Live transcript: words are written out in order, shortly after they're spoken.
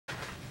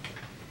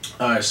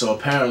Alright, so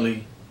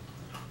apparently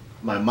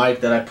my mic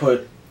that I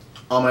put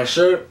on my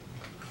shirt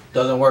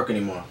doesn't work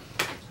anymore.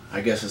 I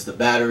guess it's the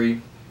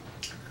battery.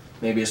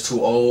 Maybe it's too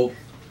old.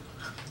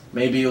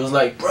 Maybe it was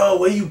like, bro,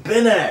 where you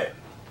been at?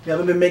 You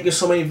haven't been making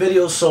so many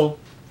videos, so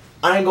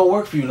I ain't gonna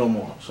work for you no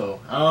more. So,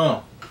 I don't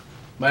know.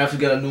 Might have to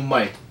get a new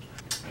mic.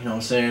 You know what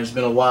I'm saying? It's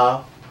been a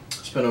while.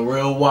 It's been a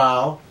real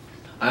while.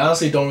 I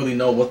honestly don't really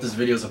know what this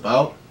video is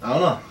about. I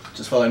don't know.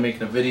 Just felt like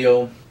making a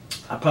video.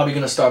 I'm probably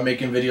gonna start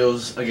making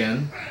videos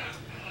again.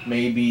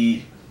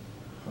 Maybe,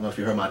 I don't know if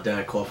you heard my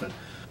dad coughing.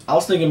 I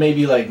was thinking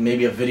maybe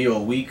a video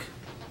a week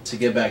to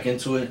get back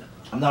into it.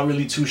 I'm not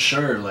really too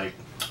sure like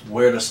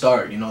where to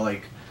start, you know,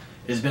 like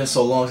it's been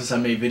so long since I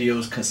made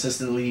videos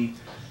consistently,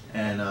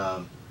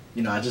 and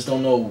you know, I just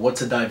don't know what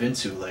to dive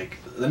into. Like,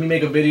 let me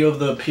make a video of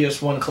the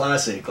PS1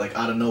 classic, like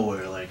out of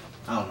nowhere, like,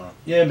 I don't know.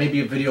 Yeah,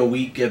 maybe a video a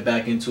week, get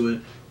back into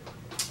it.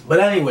 But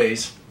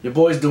anyways, your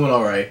boy's doing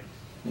alright.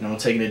 You know,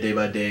 taking it day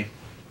by day,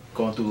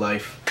 going through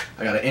life.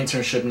 I got an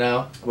internship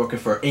now, working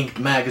for Inked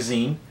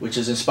magazine, which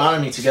is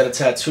inspiring me to get a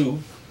tattoo,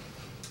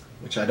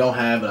 which I don't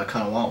have, but I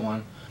kind of want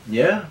one.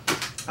 Yeah,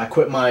 I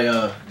quit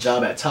my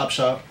job at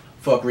Topshop.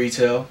 Fuck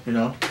retail, you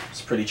know,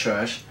 it's pretty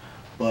trash.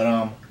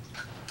 But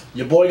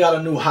your boy got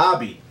a new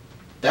hobby.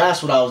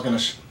 That's what I was gonna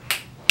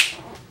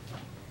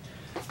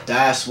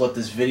that's what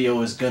this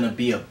video is gonna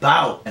be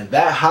about. And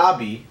that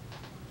hobby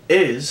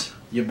is,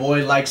 your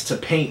boy likes to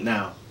paint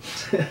now.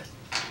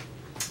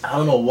 I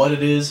don't know what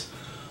it is,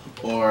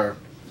 or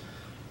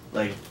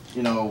like,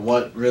 you know,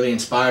 what really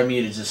inspired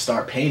me to just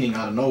start painting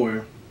out of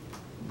nowhere.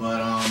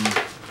 But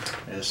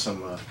there's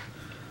some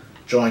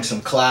drawing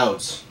some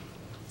clouds,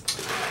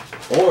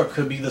 or it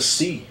could be the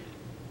sea,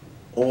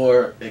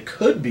 or it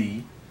could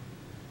be,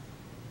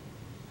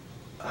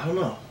 I don't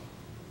know,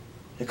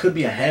 it could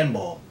be a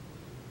handball.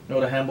 You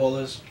know what a handball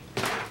is?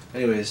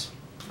 Anyways,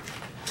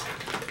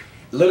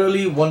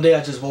 literally one day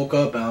I just woke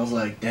up and I was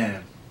like,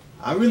 damn,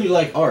 I really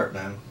like art,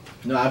 man.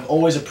 You know, I've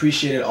always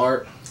appreciated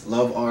art,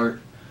 love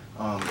art.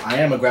 I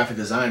am a graphic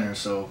designer,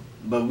 so,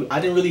 but I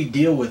didn't really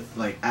deal with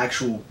like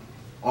actual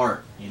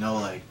art, you know,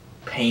 like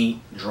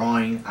paint,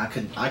 drawing. I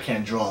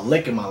can't draw a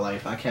lick in my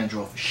life. I can't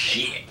draw for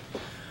shit.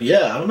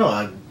 Yeah, I don't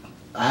know.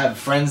 I have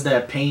friends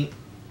that paint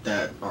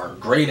that are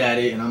great at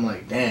it, and I'm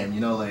like, damn, you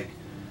know, like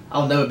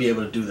I'll never be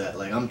able to do that.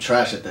 Like, I'm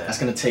trash at that. That's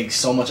gonna take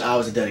so much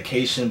hours of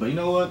dedication. But you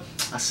know what?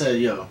 I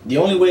said, yo, the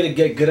only way to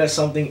get good at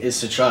something is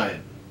to try it.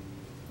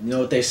 You know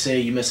what they say,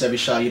 you miss every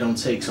shot you don't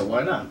take, so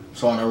why not?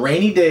 So on a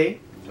rainy day,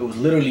 it was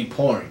literally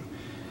pouring.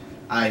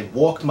 I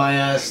walked my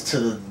ass to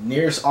the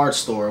nearest art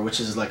store,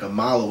 which is like a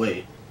mile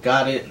away.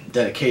 Got it.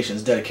 Dedication.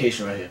 It's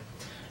dedication right here.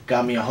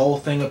 Got me a whole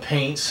thing of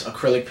paints,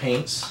 acrylic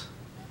paints,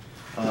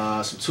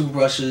 some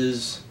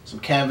toothbrushes, some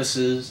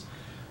canvases,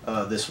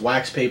 this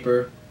wax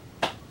paper.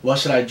 What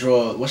should I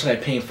draw? What should I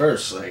paint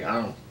first? Like,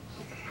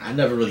 I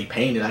never really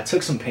painted. I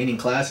took some painting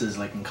classes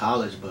like in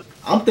college, but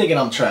I'm thinking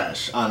I'm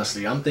trash,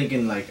 honestly. I'm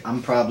thinking like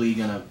I'm probably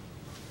gonna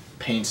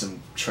paint some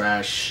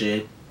trash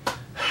shit.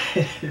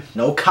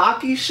 No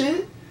cocky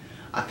shit.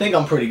 I think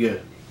I'm pretty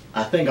good.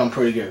 I think I'm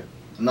pretty good.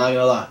 I'm not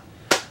gonna lie.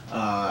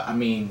 I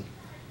mean,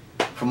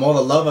 from all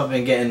the love I've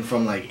been getting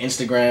from like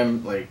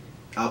Instagram, like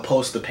I'll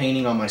post the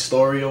painting on my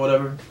story or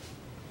whatever,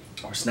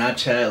 or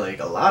Snapchat, like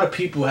a lot of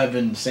people have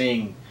been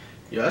saying,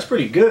 yo, that's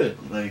pretty good.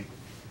 Like,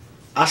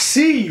 I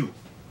see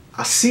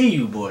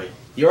you, boy.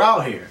 You're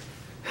out here.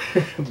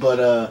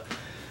 But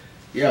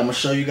yeah, I'm gonna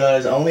show you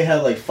guys. I only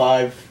have like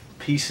 5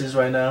 pieces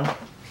right now,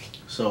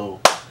 so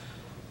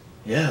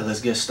yeah, let's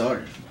get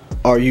started.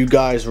 Are you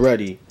guys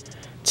ready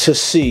to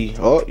see?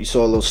 Oh, you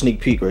saw a little sneak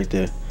peek right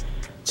there.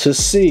 To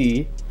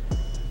see,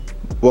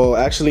 well,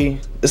 actually,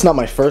 it's not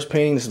my first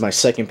painting. This is my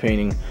second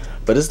painting,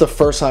 but it's the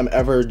first time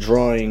ever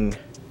drawing.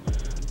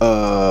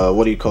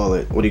 What do you call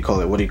it?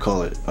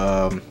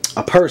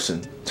 A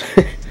person.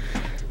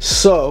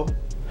 So,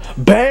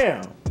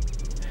 bam!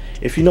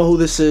 If you know who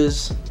this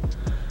is,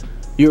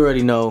 you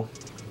already know.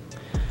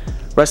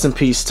 Rest in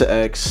peace to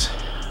X.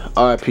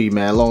 RIP,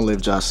 man. Long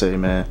live Jase,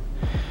 man.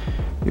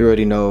 You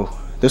already know.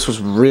 This was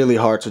really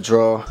hard to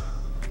draw.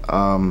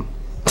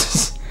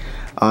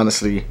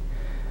 Honestly.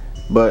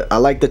 But I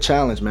like the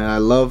challenge, man. I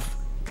love,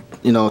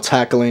 you know,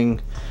 tackling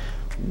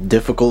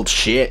difficult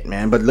shit,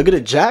 man. But look at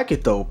the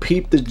jacket, though.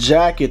 Peep the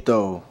jacket,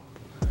 though.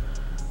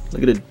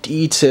 Look at the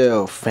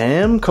detail,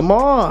 fam. Come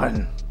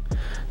on.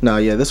 Nah,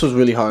 yeah, this was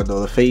really hard,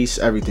 though. The face,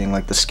 everything.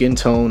 Like the skin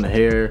tone, the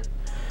hair.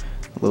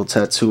 A little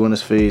tattoo on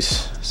his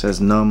face. It says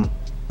numb.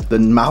 The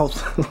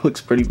mouth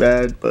looks pretty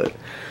bad, but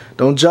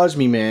don't judge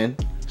me, man.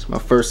 It's my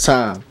first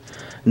time.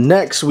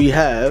 Next, we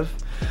have...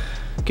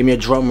 Give me a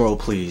drum roll,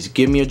 please.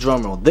 Give me a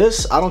drum roll.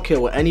 This, I don't care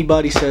what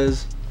anybody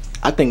says.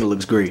 I think it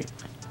looks great.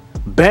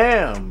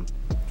 Bam!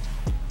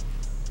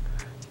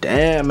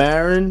 Damn,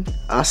 Aaron.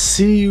 I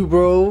see you,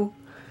 bro.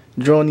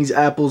 Drawing these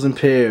apples and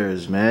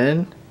pears,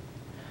 man.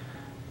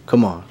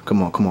 Come on,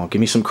 come on, come on.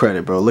 Give me some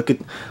credit, bro. Look at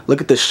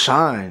the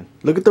shine.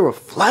 Look at the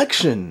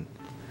reflection.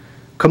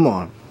 Come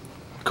on.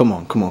 Come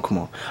on, come on, come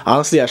on.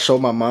 Honestly, I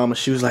showed my mom and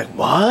she was like,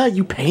 what?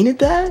 You painted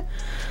that?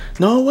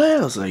 No way. I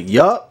was like,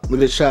 yup.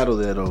 Look at the shadow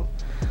there, though.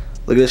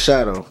 Look at the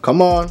shadow.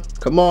 Come on.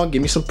 Come on. Give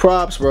me some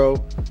props,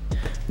 bro.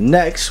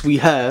 Next, we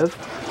have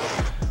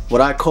what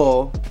I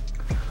call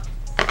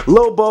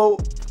Lil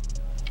Boat.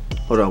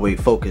 Hold on, wait,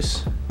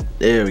 focus.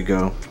 There we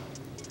go.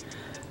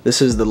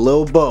 This is the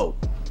Lil Boat.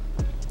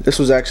 This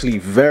was actually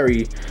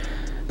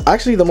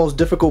actually the most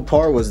difficult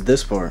part was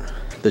this part.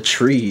 The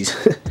trees.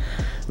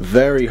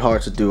 Very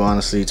hard to do,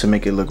 honestly, to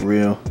make it look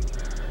real.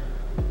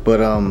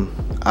 But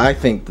I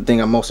think the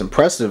thing I'm most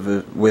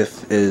impressive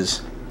with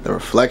is the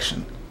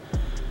reflection.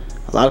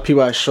 A lot of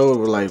people I showed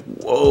were like,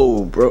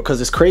 whoa, bro, because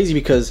it's crazy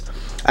because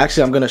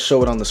actually I'm gonna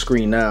show it on the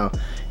screen now.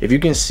 If you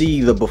can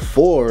see the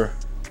before,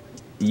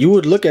 you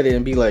would look at it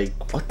and be like,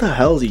 what the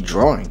hell is he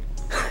drawing?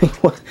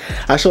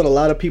 I showed a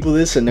lot of people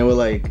this and they were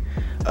like,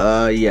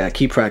 yeah,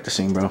 keep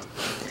practicing, bro.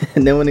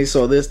 And then when they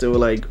saw this, they were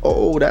like,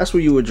 oh, that's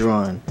what you were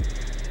drawing.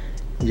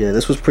 Yeah,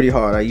 this was pretty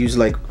hard. I used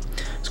like,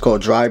 it's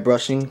called dry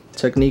brushing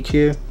technique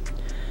here.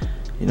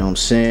 You know what I'm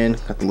saying?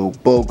 Got the little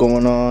bow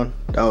going on.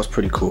 That was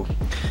pretty cool.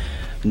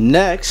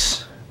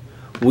 Next,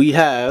 we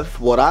have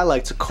what I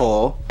like to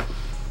call,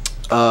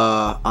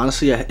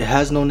 honestly, it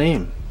has no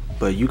name,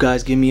 but you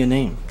guys give me a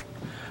name.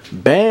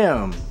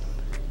 Bam!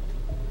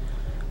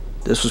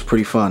 This was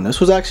pretty fun.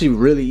 This was actually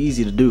really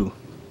easy to do.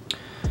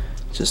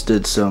 Just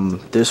did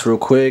this real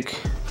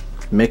quick,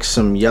 mix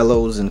some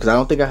yellows, and because I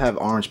don't think I have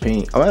orange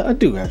paint. Oh, I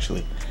do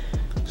actually,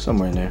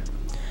 somewhere in there.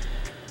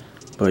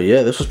 But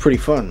yeah, this was pretty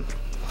fun.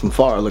 From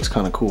far, it looks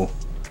kind of cool.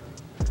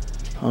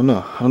 I don't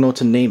know what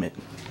to name it.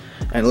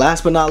 And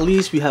last but not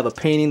least, we have a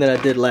painting that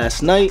I did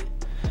last night.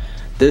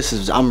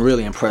 I'm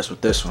really impressed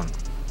with this one.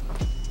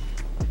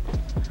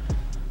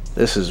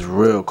 This is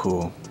real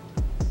cool.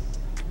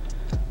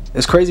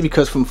 It's crazy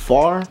because from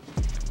far,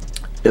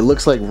 it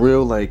looks like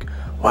real, like,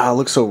 wow, it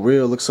looks so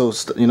real, it looks so,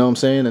 you know what I'm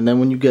saying? And then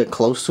when you get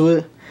close to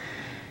it,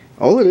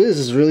 all it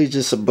is really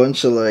just a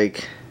bunch of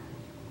like,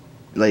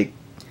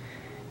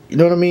 you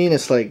know what I mean?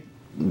 It's like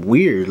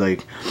weird.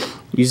 Like,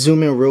 you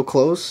zoom in real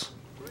close,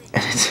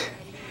 and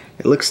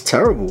it looks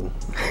terrible.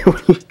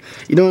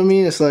 You know what I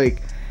mean? It's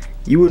like,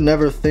 you would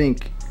never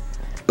think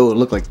it would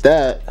look like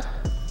that.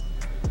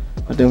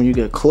 But then when you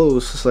get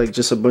close, it's like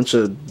just a bunch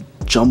of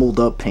jumbled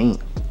up paint.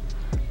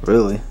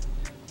 Really.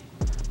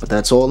 But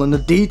that's all in the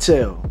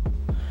detail.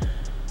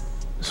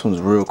 This one's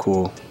real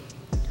cool.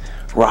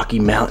 Rocky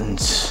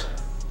Mountains.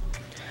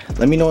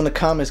 Let me know in the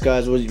comments,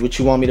 guys, what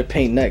you want me to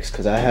paint next,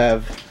 because I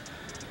have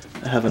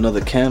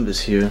another canvas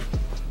here.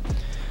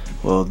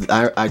 Well,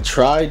 I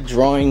tried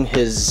drawing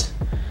his,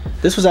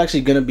 this was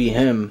actually gonna be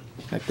him,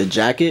 like the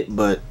jacket,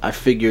 but I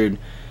figured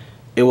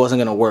it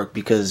wasn't gonna work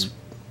because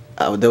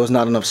there was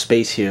not enough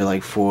space here,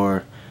 like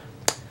for,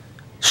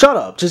 shut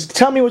up, just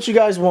tell me what you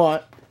guys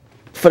want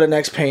for the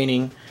next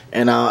painting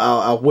and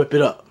I'll whip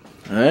it up.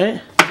 All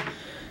right,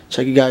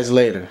 check you guys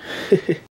later.